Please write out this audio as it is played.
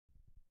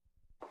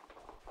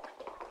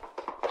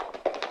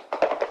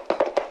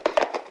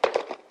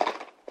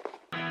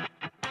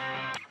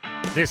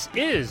This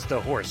is the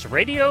Horse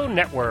Radio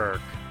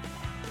Network.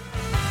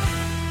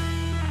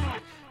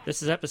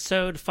 This is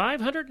episode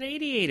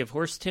 588 of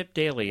Horse Tip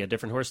Daily. A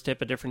different horse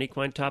tip, a different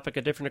equine topic,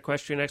 a different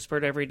equestrian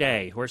expert every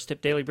day. Horse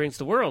Tip Daily brings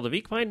the world of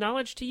equine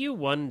knowledge to you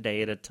one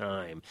day at a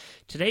time.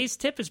 Today's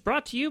tip is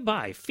brought to you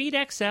by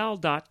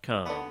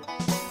feedxl.com.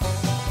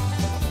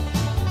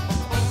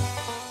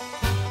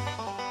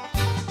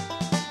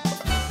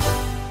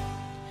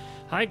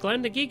 Hi,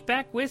 Glenn the Geek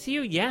back with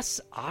you.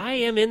 Yes, I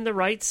am in the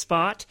right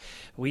spot.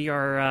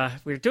 We're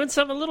doing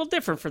something a little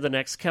different for the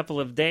next couple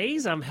of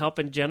days. I'm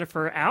helping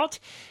Jennifer out,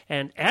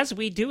 and as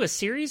we do a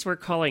series we're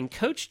calling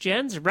Coach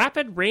Jenn's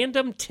Rapid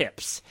Random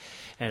Tips.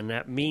 And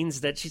that means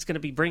that she's going to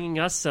be bringing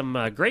us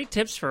some great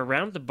tips for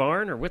around the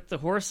barn or with the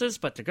horses,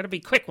 but they're going to be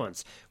quick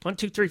ones. 1,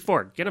 2, 3,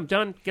 4. Get them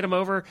done, get them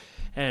over,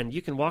 and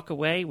you can walk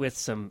away with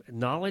some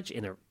knowledge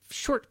in a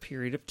short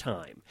period of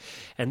time.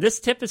 And this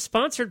tip is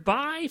sponsored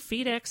by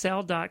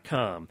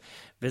feedxl.com.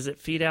 Visit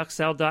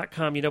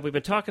feedxl.com. You know, we've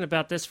been talking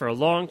about this for a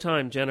long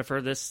time,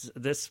 Jennifer, this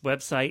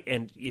website,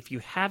 and if you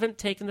haven't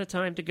taken the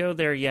time to go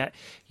there yet,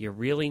 you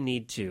really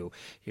need to.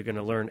 You're going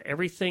to learn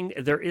everything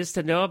there is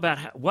to know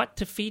about what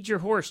to feed your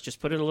horse. Just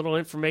put in a little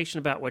information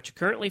about what you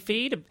currently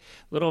feed, a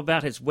little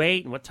about his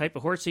weight and what type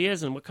of horse he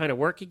is and what kind of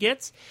work he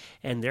gets,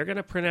 and they're going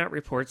to print out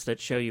reports that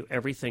show you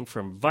everything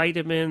from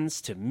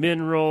vitamins to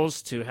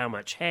minerals to how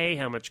much hay,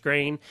 how much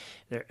grain.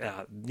 They're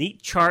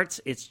neat charts.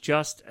 It's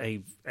just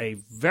a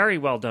very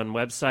well done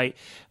website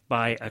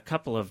by a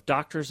couple of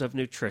doctors of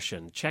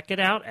nutrition. Check it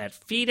out at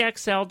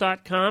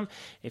feedxl.com.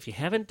 If you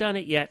haven't done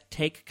it yet,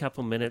 take a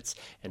couple minutes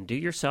and do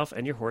yourself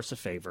and your horse a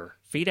favor.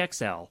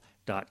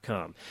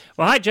 feedxl.com.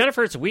 Well, hi,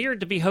 Jennifer. It's weird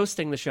to be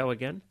hosting the show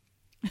again.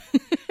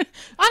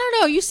 I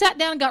don't know. You sat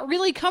down and got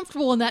really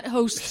comfortable in that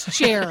host's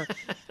chair.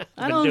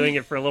 I've been doing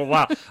it for a little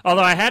while.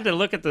 Although I had to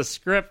look at the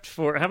script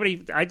for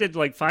I did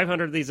like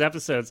 500 of these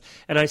episodes,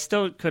 and I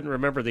still couldn't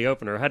remember the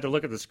opener. I had to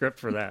look at the script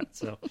for that.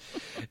 So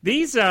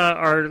these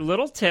are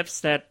little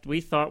tips that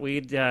we thought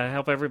we'd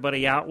help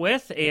everybody out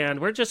with, and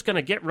we're just going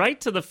to get right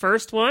to the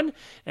first one.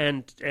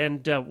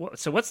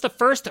 So what's the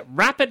first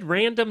rapid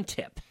random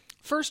tip?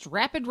 First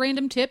rapid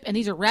random tip, and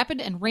these are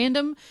rapid and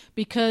random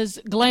because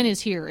Glenn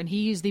is here, and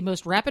he's the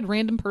most rapid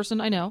random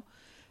person I know.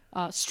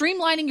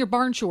 Streamlining your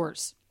barn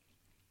chores.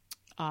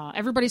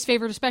 Everybody's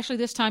favorite, especially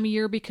this time of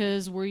year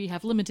because we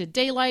have limited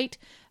daylight.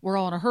 We're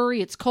all in a hurry.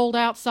 It's cold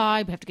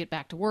outside. We have to get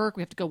back to work.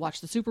 We have to go watch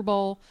the Super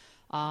Bowl.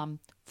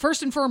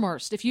 First and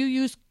foremost, if you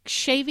use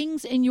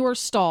shavings in your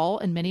stall,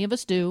 and many of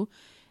us do,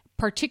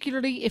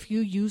 particularly if you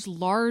use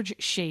large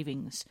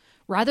shavings,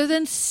 rather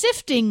than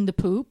sifting the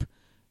poop,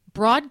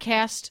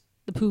 broadcast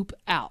the poop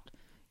out.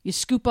 You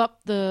scoop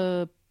up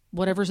the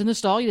whatever's in the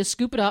stall, you just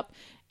scoop it up,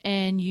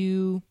 and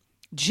you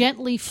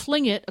gently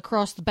fling it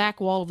across the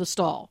back wall of the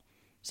stall.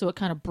 So it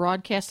kind of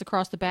broadcasts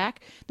across the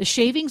back. The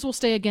shavings will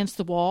stay against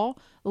the wall.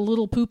 The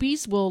little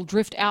poopies will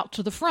drift out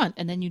to the front,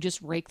 and then you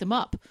just rake them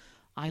up.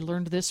 I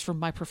learned this from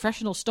my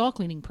professional stall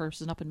cleaning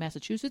person up in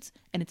Massachusetts,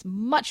 and it's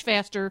much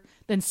faster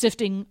than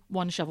sifting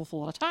one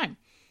shovelful at a time.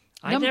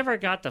 I never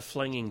got the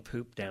flinging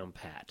poop down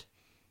pat.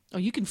 Oh,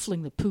 you can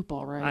fling the poop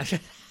all right.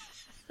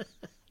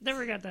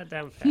 Never got that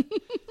down pat.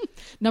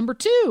 Number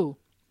 2,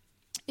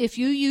 if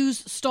you use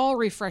stall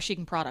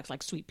refreshing products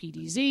like Sweet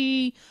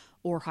PDZ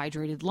or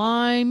Hydrated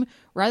Lime,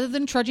 rather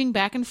than trudging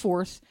back and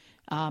forth,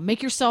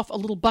 make yourself a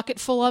little bucket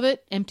full of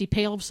it, empty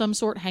pail of some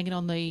sort hanging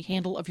on the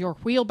handle of your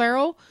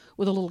wheelbarrow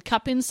with a little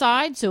cup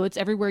inside so it's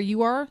everywhere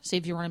you are,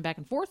 saves you running back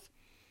and forth.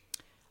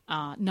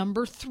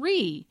 Number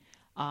 3,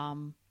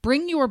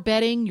 bring your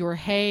bedding, your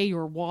hay,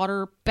 your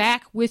water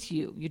back with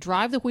you. You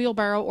drive the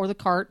wheelbarrow or the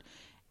cart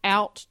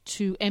out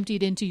to empty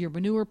it into your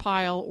manure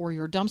pile or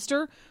your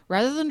dumpster.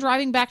 Rather than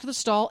driving back to the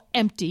stall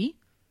empty,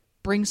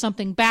 bring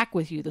something back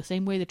with you, the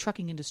same way the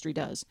trucking industry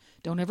does.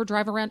 Don't ever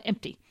drive around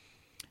empty.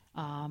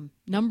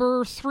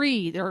 Number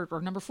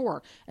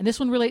 4, and this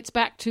one relates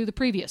back to the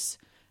previous.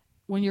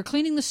 When you're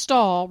cleaning the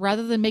stall,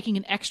 rather than making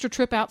an extra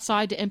trip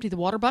outside to empty the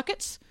water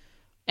buckets,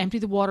 empty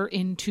the water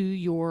into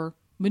your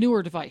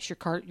manure device, your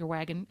cart, your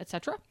wagon,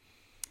 etc.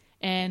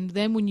 And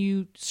then when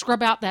you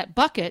scrub out that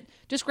bucket,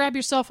 just grab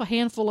yourself a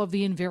handful of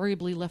the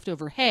invariably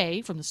leftover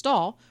hay from the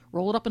stall,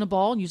 roll it up in a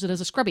ball, and use it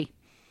as a scrubby.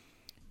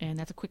 And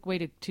that's a quick way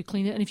to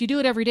clean it. And if you do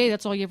it every day,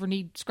 that's all you ever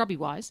need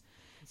scrubby-wise.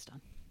 It's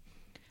done.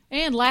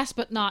 And last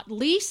but not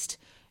least,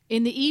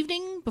 in the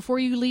evening, before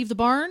you leave the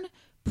barn,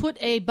 put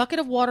a bucket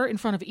of water in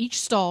front of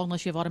each stall,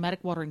 unless you have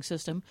automatic watering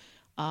system,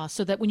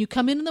 so that when you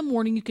come in the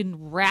morning, you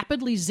can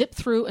rapidly zip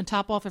through and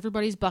top off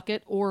everybody's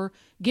bucket or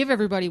give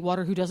everybody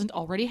water who doesn't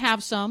already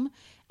have some.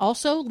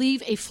 Also,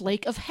 leave a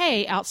flake of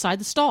hay outside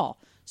the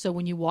stall. So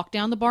when you walk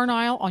down the barn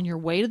aisle on your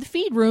way to the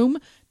feed room,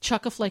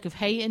 chuck a flake of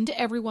hay into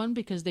everyone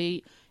because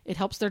it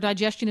helps their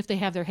digestion if they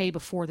have their hay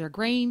before their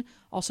grain.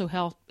 Also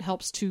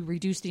helps to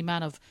reduce the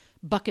amount of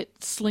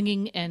bucket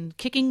slinging and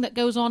kicking that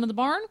goes on in the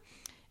barn.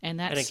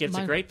 And it gives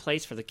a great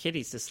place for the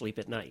kitties to sleep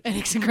at night. And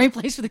it's a great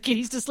place for the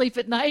kitties to sleep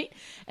at night.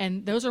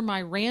 And those are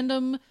my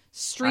random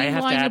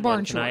streamline the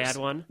barn chores. Can I add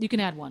one? You can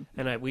add one.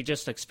 And we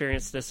just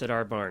experienced this at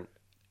our barn.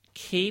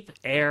 keep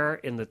air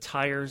in the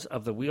tires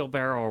of the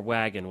wheelbarrow or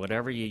wagon,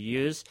 whatever you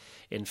use.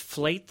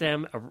 Inflate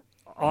them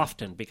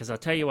often, because I'll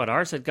tell you what,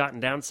 ours had gotten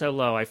down so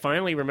low, I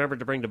finally remembered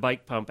to bring the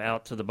bike pump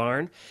out to the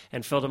barn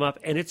and filled them up,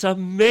 and it's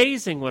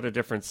amazing what a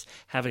difference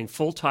having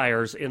full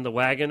tires in the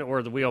wagon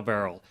or the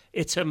wheelbarrow.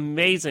 It's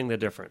amazing the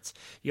difference.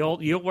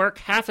 You'll work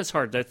half as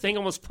hard. The thing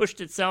almost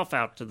pushed itself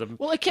out to the...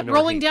 Well, it kept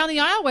rolling down the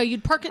aisleway.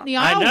 You'd park it in the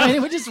aisleway, and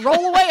it would just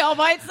roll away all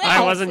by itself.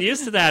 I wasn't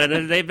used to that,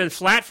 and they've been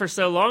flat for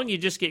so long, you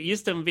just get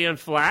used to them being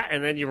flat,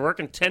 and then you're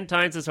working 10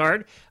 times as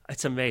hard.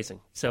 It's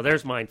amazing. So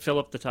there's mine. Fill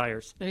up the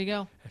tires. There you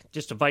go.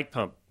 Just a bike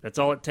pump. That's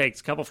all it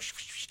takes. A couple,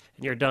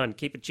 and you're done.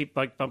 Keep a cheap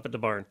bike pump at the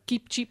barn.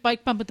 Keep a cheap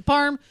bike pump at the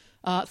barn.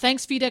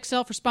 Thanks,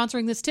 FeedXL, for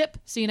sponsoring this tip.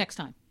 See you next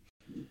time.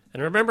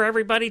 And remember,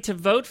 everybody, to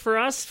vote for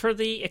us for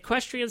the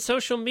Equestrian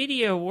Social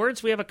Media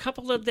Awards. We have a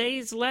couple of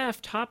days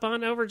left. Hop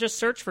on over. Just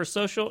search for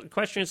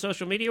Equestrian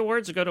Social Media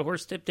Awards or go to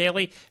Horse Tip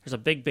Daily. There's a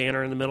big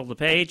banner in the middle of the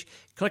page.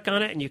 Click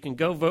on it, and you can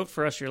go vote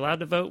for us. You're allowed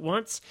to vote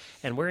once.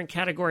 And we're in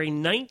Category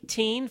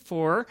 19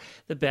 for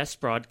the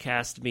Best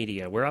Broadcast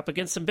Media. We're up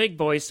against some big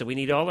boys, so we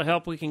need all the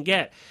help we can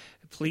get.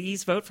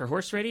 Please vote for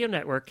Horse Radio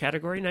Network,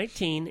 Category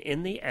 19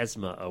 in the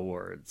ESMA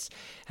Awards.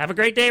 Have a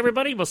great day,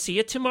 everybody. We'll see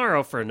you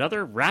tomorrow for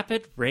another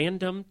Rapid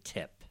Random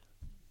Tip.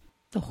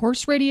 The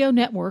Horse Radio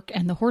Network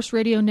and the Horse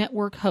Radio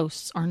Network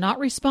hosts are not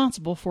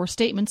responsible for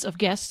statements of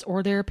guests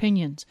or their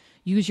opinions.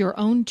 Use your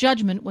own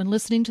judgment when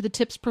listening to the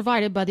tips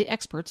provided by the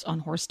experts on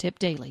Horse Tip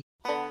Daily.